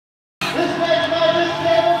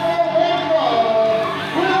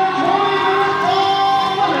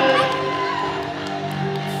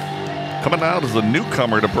coming out as a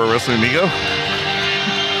newcomer to Pro Wrestling Ego.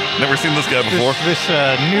 Never seen this guy before. This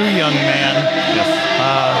new young man. Yes.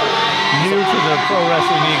 New to the Pro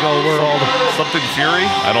Wrestling Ego world. Something Fury?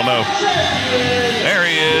 I don't know. There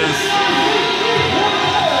he is.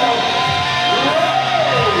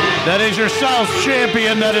 That is your South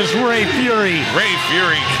champion. That is Ray Fury. Ray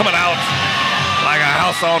Fury coming out like a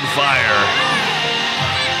house on fire.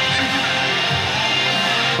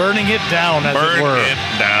 Burning it down, as it were. Burn it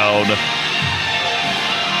down.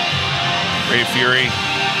 Ray Fury,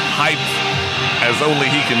 hyped as only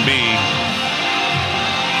he can be.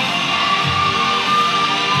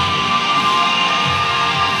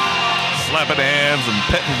 Slapping hands and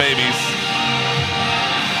petting babies.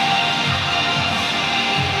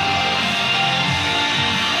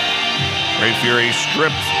 Ray Fury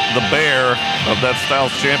stripped the bear of that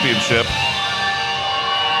Styles Championship.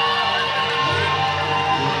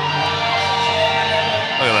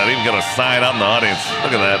 Look at that, even got a sign out in the audience.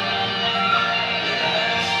 Look at that.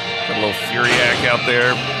 Got a little Furiac out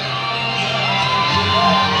there.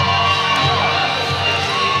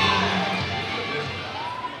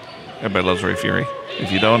 Everybody loves Ray Fury.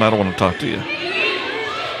 If you don't, I don't want to talk to you.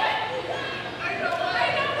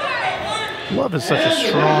 Love is such a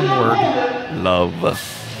strong word. Love.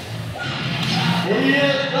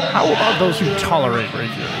 How about those who tolerate Ray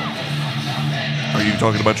Fury? Are you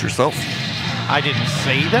talking about yourself? I didn't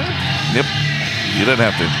say that. Yep. You didn't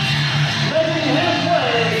have to.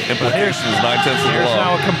 Implications 9/10 of the Here's law.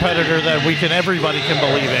 now a competitor that everybody can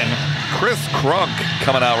believe in. Crunkk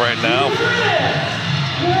coming out right now.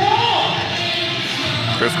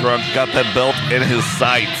 Crunkk got that belt in his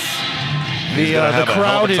sights. The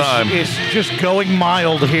crowd is just going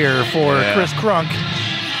mild here for Crunkk.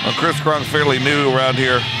 Well, Crunk's fairly new around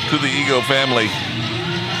here to the Ego family.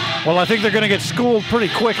 Well, I think they're going to get schooled pretty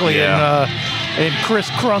quickly in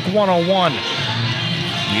Crunkk 101.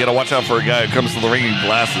 You got to watch out for a guy who comes to the ring in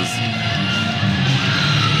glasses.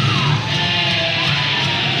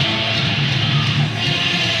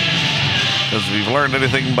 Because if you've learned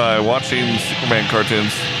anything by watching Superman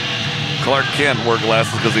cartoons, Clark Kent wore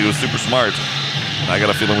glasses because he was super smart. I got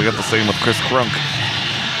a feeling we got the same with Crunkk.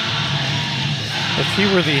 If he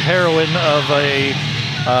were the heroine of a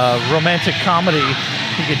romantic comedy,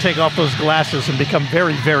 he could take off those glasses and become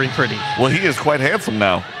very, very pretty. Well, he is quite handsome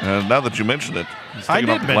now. Now that you mention it. I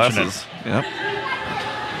did mention it. Yep.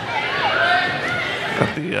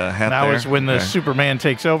 Got the hat now there. is when the Superman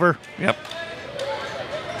takes over. Yep.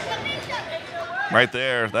 Right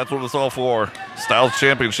there. That's what it's all for. Styles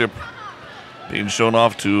Championship being shown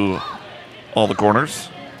off to all the corners.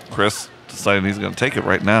 Chris deciding he's going to take it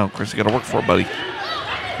right now. Chris, you got to work for it, buddy.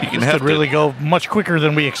 You can have really go much quicker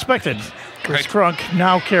than we expected. Crunkk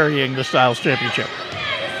now carrying the Styles Championship.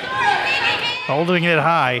 Holding it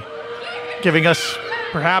high, giving us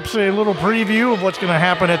perhaps a little preview of what's going to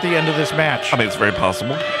happen at the end of this match. I mean, it's very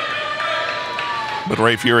possible. But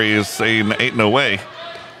Ray Fury is saying ain't no way.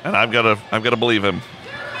 And I've got to believe him.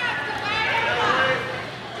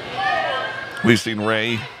 We've seen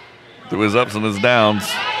Ray through his ups and his downs.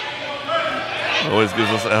 Always gives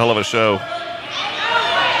us a hell of a show.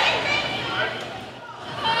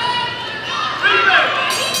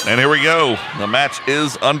 And here we go. The match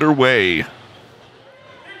is underway.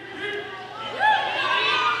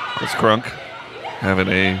 Crunkk having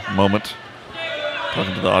a moment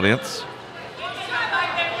talking to the audience,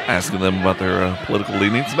 asking them about their political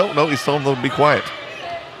leanings. No, he's telling them to be quiet.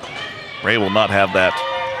 Ray will not have that.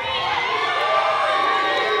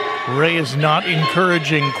 Ray is not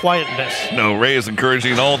encouraging quietness. No, Ray is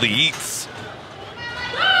encouraging all the yeets.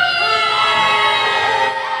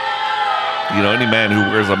 You know, any man who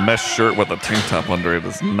wears a mesh shirt with a tank top under it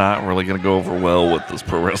is not really going to go over well with this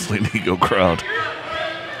Pro Wrestling Ego crowd.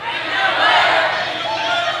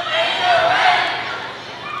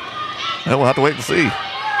 Well, we'll have to wait and see.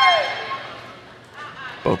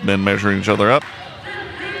 Both men measuring each other up.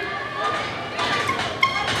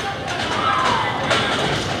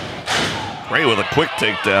 Ray with a quick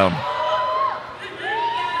takedown.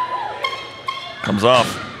 Comes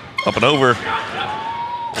off. Up and over.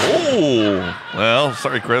 Oh, well,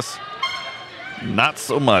 sorry, Chris. Not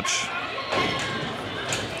so much.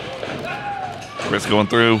 Chris going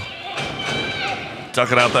through.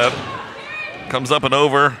 Tucking out that. Comes up and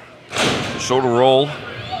over. Shoulder roll.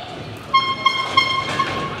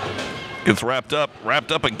 Gets wrapped up.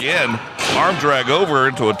 Wrapped up again. Arm drag over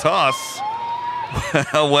into a toss.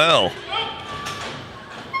 Well.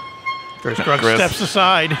 Chris steps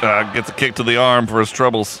aside. Gets a kick to the arm for his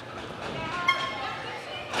troubles.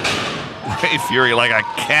 Ray Fury like a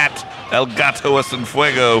cat. El Gato es en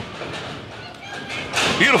fuego.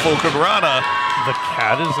 Beautiful Kadrana. The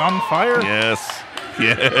cat is on fire. Yes.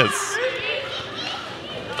 Yes.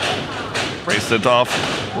 Ray sent off.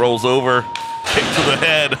 Rolls over. Kick to the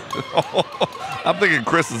head. I'm thinking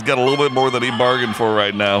Chris has got a little bit more than he bargained for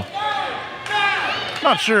right now.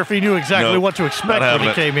 Not sure if he knew exactly what to expect when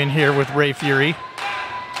he came in here with Ray Fury.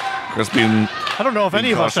 Chris being I don't know if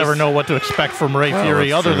any of us ever know what to expect from Ray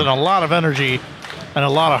Fury other than a lot of energy and a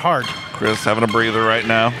lot of heart. Chris having a breather right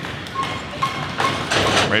now.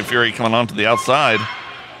 Ray Fury coming onto the outside.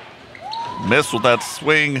 Miss with that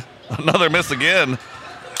swing. Another miss again.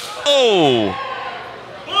 Oh!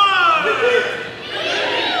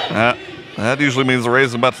 That usually means the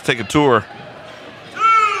Ray's about to take a tour.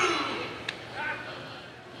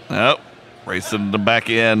 Nope. Racing them back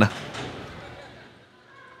in.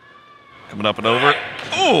 Coming up and over.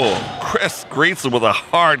 Oh! Chris greets him with a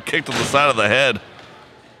hard kick to the side of the head.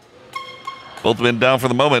 Both men down for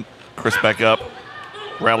the moment. Chris back up.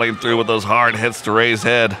 Rallying through with those hard hits to Ray's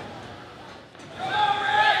head.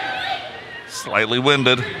 Slightly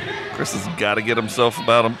winded. Chris has got to get himself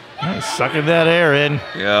about him. He's sucking that air in.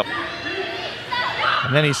 Yep.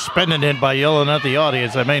 And then he's spending it by yelling at the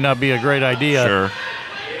audience. That may not be a great idea. Sure.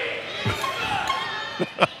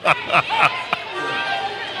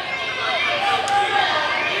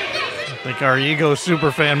 I think our ego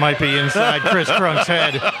superfan might be inside Chris Crunk's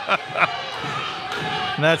head.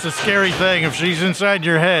 And that's a scary thing. If she's inside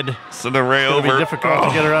your head, sending Ray over. It'll be difficult to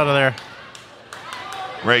get her out of there.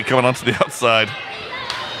 Ray coming onto the outside.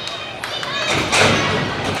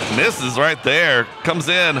 Misses right there. Comes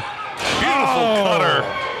in. Beautiful cutter.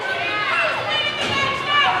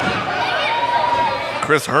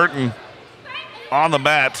 Chris hurting on the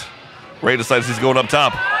mat. Ray decides he's going up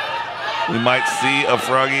top. We might see a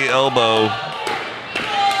froggy elbow.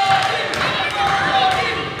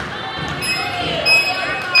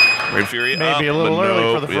 Ray Fury maybe up, a little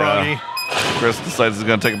early for the froggy. Yeah. Chris decides he's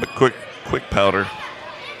going to take a quick powder.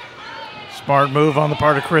 Smart move on the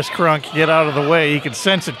part of Chris Crunkk. Get out of the way. He can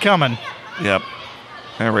sense it coming. Yep.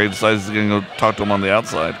 And Ray decides he's going to go talk to him on the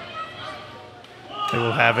outside. They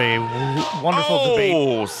will have a wonderful debate.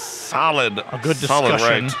 Oh, solid. A good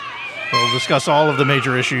discussion. Right. We'll discuss all of the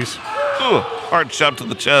major issues. Ooh, hard shot to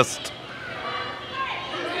the chest.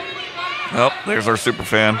 Oh, there's our super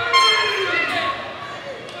fan.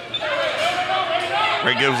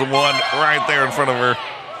 Ray gives him one right there in front of her.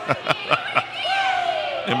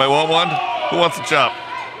 Anybody want one? Who wants a chop?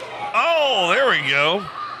 Oh, there we go.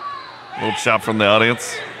 A little chop from the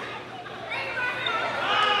audience.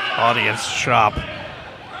 Audience chop.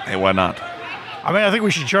 Hey, why not? I mean, I think we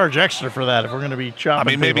should charge extra for that if we're going to be chopping.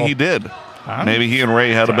 I mean, maybe people. he did. Maybe he and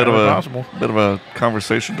Ray had a bit of a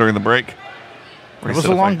conversation during the break. It was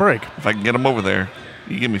a long break. If I can get him over there,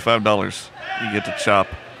 you give me $5. You get to chop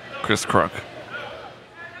Chris Crunkk.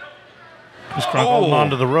 Chris Crunkk holding on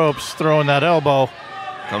to the ropes, throwing that elbow.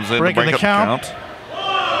 Comes in breaking to break the count.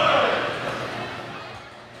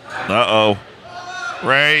 Uh-oh.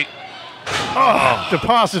 Ray. Oh,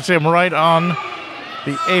 deposits him right on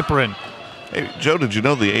the apron. Hey, Joe, did you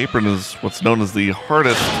know the apron is what's known as the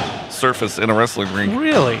hardest surface in a wrestling ring?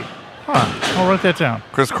 Really? Huh. I'll write that down.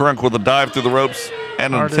 Chris Crunkk with a dive through the ropes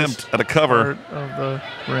and an attempt at a cover. Part of the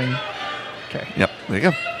ring. Okay. Yep, there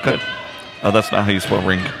you go. Good. Oh, that's not how you spell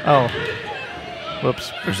ring. Oh.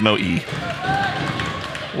 Whoops. There's no E.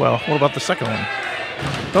 Well, what about the second one?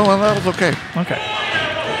 Oh, well, that was okay. Okay.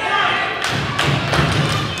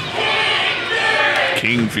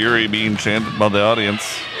 King Fury being chanted by the audience.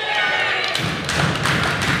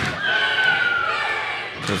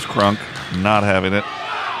 Chris Crunkk not having it.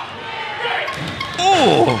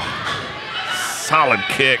 Oh! Solid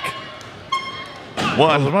kick.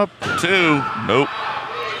 One, him up. Two. Nope.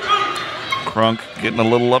 Crunkk getting a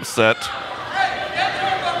little upset.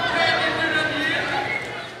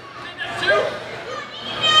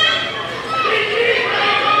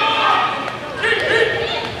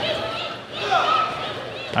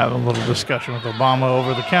 Having a little discussion with Obama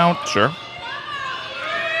over the count. Sure.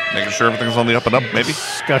 Making sure everything's on the up and up, maybe.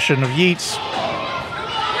 Discussion of Yeats.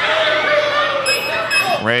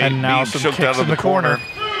 Ray and now being some choked kicks out of in the the corner.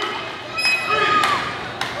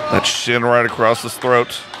 That shin right across his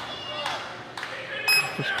throat.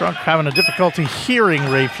 Chris Crunkk having a difficulty hearing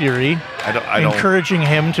Ray Fury. I don't encouraging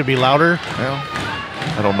him to be louder. Well,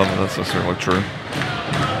 I don't know that that's necessarily true.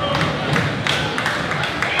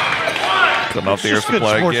 Cutting off the air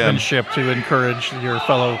supply good again. sportsmanship to encourage your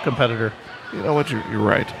fellow competitor. You know what? You're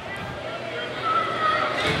right.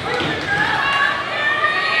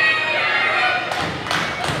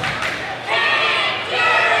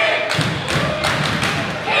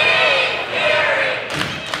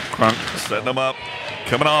 Crunkk setting him up.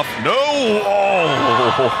 Coming off. No!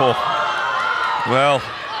 Oh! Well,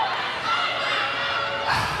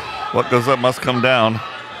 what goes up must come down.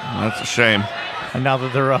 That's a shame. And now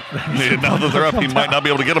that they're up. Now that they're up, he might not be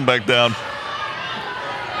able to get them back down.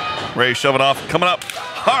 Ray shoving off. Coming up.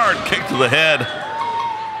 Hard kick to the head.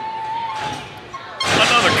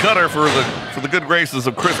 Another cutter for the good graces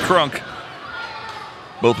of Chris Crunkk.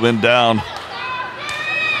 Both men down.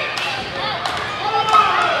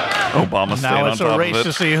 Obama staying now on it's top a of race it.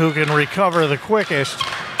 to see who can recover the quickest.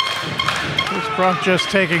 Chris Crunkk just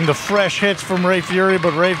taking the fresh hits from Ray Fury,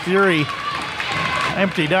 but Ray Fury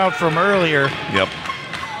emptied out from earlier. Yep.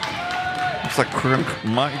 Looks like Crunkk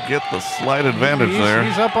might get the slight advantage there.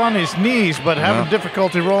 He's up on his knees, but having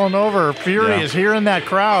difficulty rolling over. Fury is here in that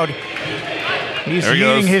crowd. He's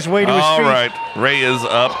eating his way to his feet. All right. Ray is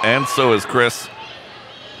up, and so is Chris.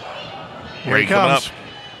 Here Ray he coming up. comes.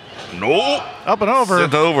 No. Up and over.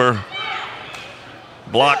 Sent over.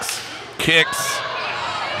 Blocks. Kicks.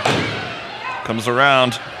 Comes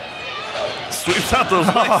around. Sweeps out those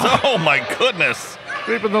legs. Oh, my goodness.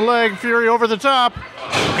 Sweeping the leg. Fury over the top.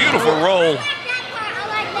 Beautiful roll.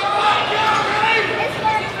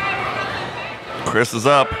 Chris is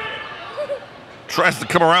up. Tries to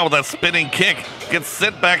come around with that spinning kick. Gets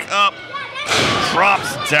sent back up.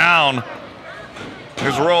 Drops down.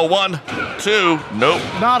 Here's a roll. 1, 2. Nope.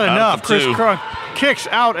 Not enough. Chris two. Crunkk kicks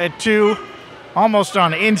out at 2, almost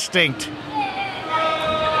on instinct.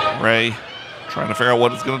 Ray trying to figure out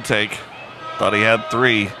what it's going to take. Thought he had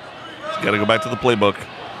 3. He's got to go back to the playbook.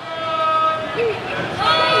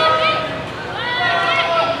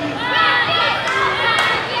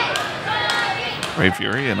 Ray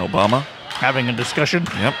Fury and Obama having a discussion.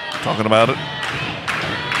 Yep, talking about it.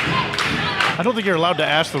 I don't think you're allowed to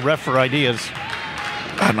ask the ref for ideas.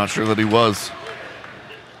 I'm not sure that he was.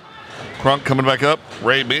 Crunkk coming back up.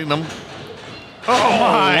 Ray beating him. Oh,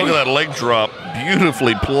 my. Look at that leg drop.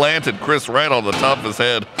 Beautifully planted Chris right on the top of his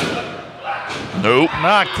head. Nope.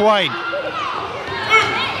 Not quite.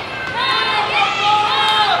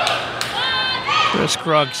 Chris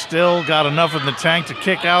Crunkk still got enough in the tank to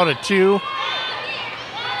kick out at 2.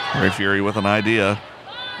 Ray Fury with an idea.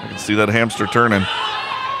 I can see that hamster turning.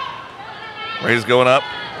 Ray's going up.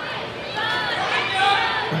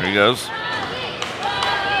 There he goes.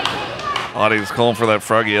 Audience calling for that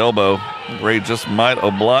froggy elbow. Ray just might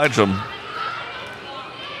oblige him.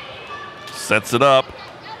 Sets it up.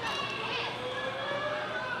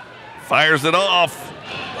 Fires it off.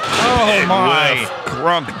 Oh, Big my. whiff.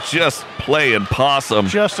 Crunkk just playing possum.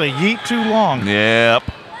 Just a yeet too long. Yep.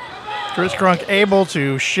 Chris Crunkk able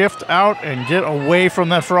to shift out and get away from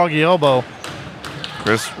that froggy elbow.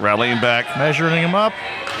 Chris rallying back. Measuring him up.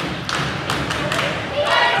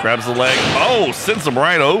 Grabs the leg. Oh, sends him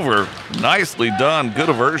right over. Nicely done. Good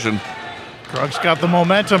aversion. Crunk's got the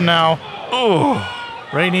momentum now. Oh.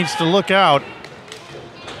 Ray needs to look out.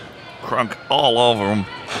 Crunkk all over him.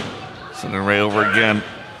 Sending Ray over again.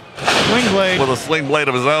 Sling blade. With a sling blade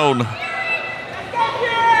of his own.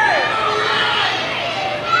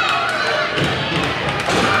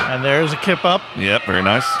 And there's a kip up. Yep, very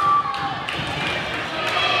nice.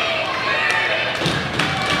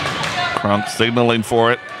 Crunkk signaling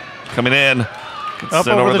for it. Coming in. Gets Up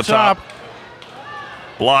sent over the top.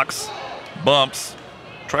 Blocks. Bumps.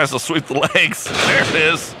 Tries to sweep the legs. There it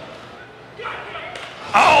is.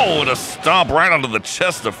 Oh, and a stomp right onto the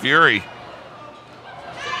chest of Fury.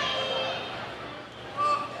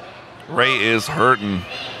 Ray is hurting.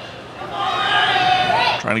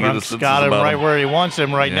 Trying to get his Crunk's senses got him about right where he wants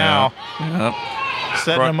him right now. Yep.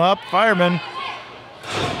 Setting him up. Fireman.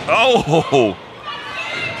 Oh!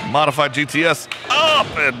 Modified GTS up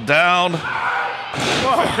and down.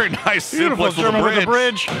 Whoa. Very nice Beautiful suplex German with the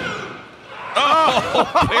bridge. Oh,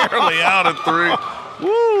 barely out at 3.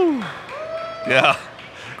 Woo! Yeah.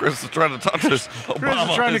 Chris is trying to talk to Obama. Chris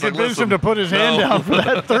is trying to He's like, convince him "Listen, to put his hand no." down for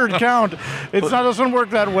that 3rd count. It doesn't work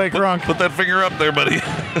that way, Crunkk. Put that finger up there, buddy.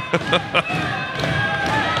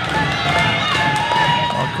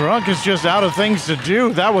 Crunkk is just out of things to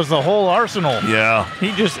do. That was the whole arsenal. Yeah.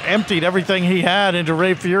 He just emptied everything he had into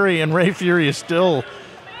Ray Fury, and Ray Fury is still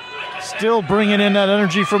bringing in that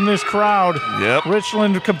energy from this crowd. Yep.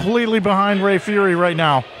 Richland completely behind Ray Fury right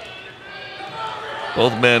now.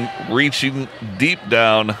 Both men reaching deep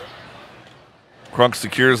down. Crunkk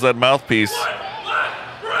secures that mouthpiece.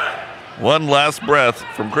 One last breath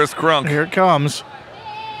from Chris Crunkk. Here it comes.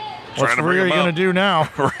 What's Fury going to do now?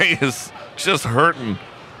 Ray is just hurting.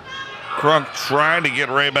 Crunkk trying to get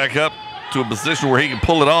Ray back up to a position where he can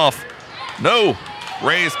pull it off. No,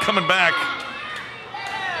 Ray's coming back.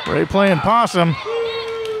 Ray playing possum.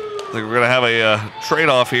 I think we're going to have a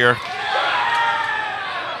trade-off here.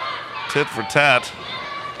 tit for tat.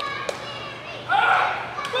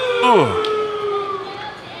 Ooh.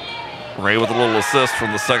 Ray with a little assist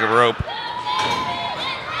from the second rope.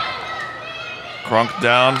 Crunkk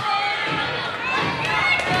down.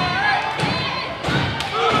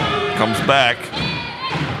 Comes back.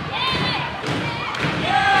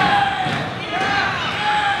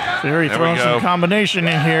 Fury throwing some combination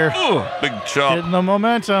in here. Ooh, big chop. Getting the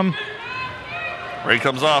momentum. Ray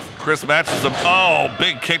comes off. Chris matches him. Oh,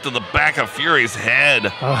 big kick to the back of Fury's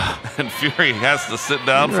head. And Fury has to sit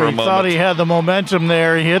down for a moment. Thought he had the momentum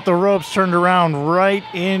there. He hit the ropes, turned around right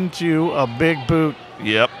into a big boot.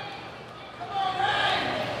 Yep.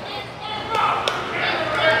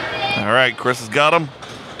 All right, Chris has got him.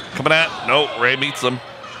 Coming at. Nope, Ray meets him.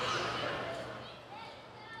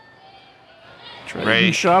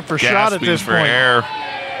 Ray shot for shot at this for point. Air.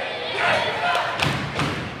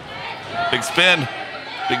 Big spin.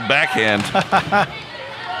 Big backhand.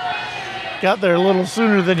 Got there a little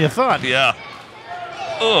sooner than you thought. Yeah.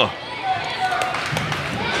 Ugh.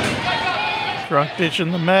 Crunkk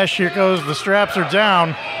ditching the mesh. Here goes. The straps are down.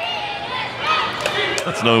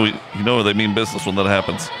 That's you know they mean business when that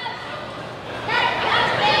happens.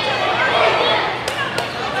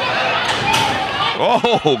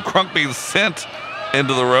 Oh, Crunkk being sent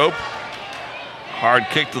into the rope. Hard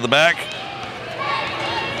kick to the back.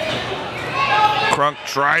 Crunkk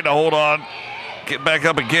trying to hold on. Get back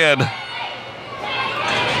up again.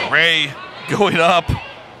 Ray going up.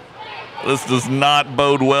 This does not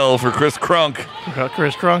bode well for Chris Crunkk.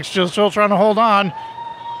 Chris Crunk's still trying to hold on.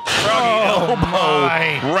 Elbow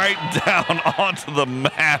right down onto the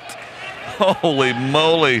mat. Holy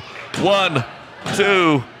moly. 1,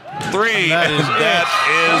 2, 3. And that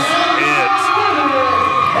is it.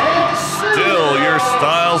 Still your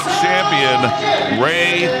Styles champion,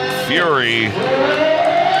 Ray Fury.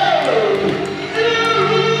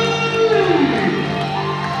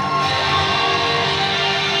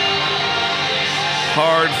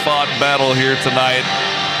 Hard-fought battle here tonight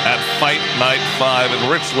at Fight Night 5 in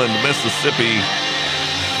Richland, Mississippi.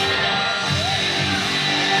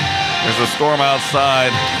 There's a storm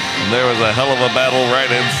outside, and there was a hell of a battle right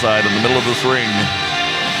inside in the middle of this ring.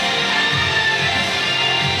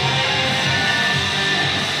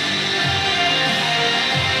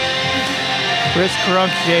 Chris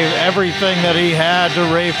Crunkk gave everything that he had to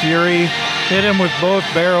Ray Fury. Hit him with both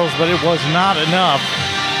barrels, but it was not enough.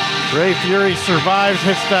 Ray Fury survives,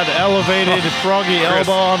 hits that elevated froggy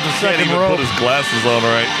elbow on the second rope. Can't even put his glasses on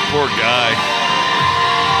right. Poor guy.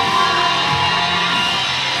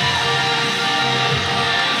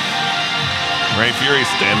 Ray Fury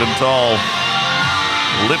standing tall.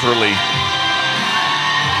 Literally.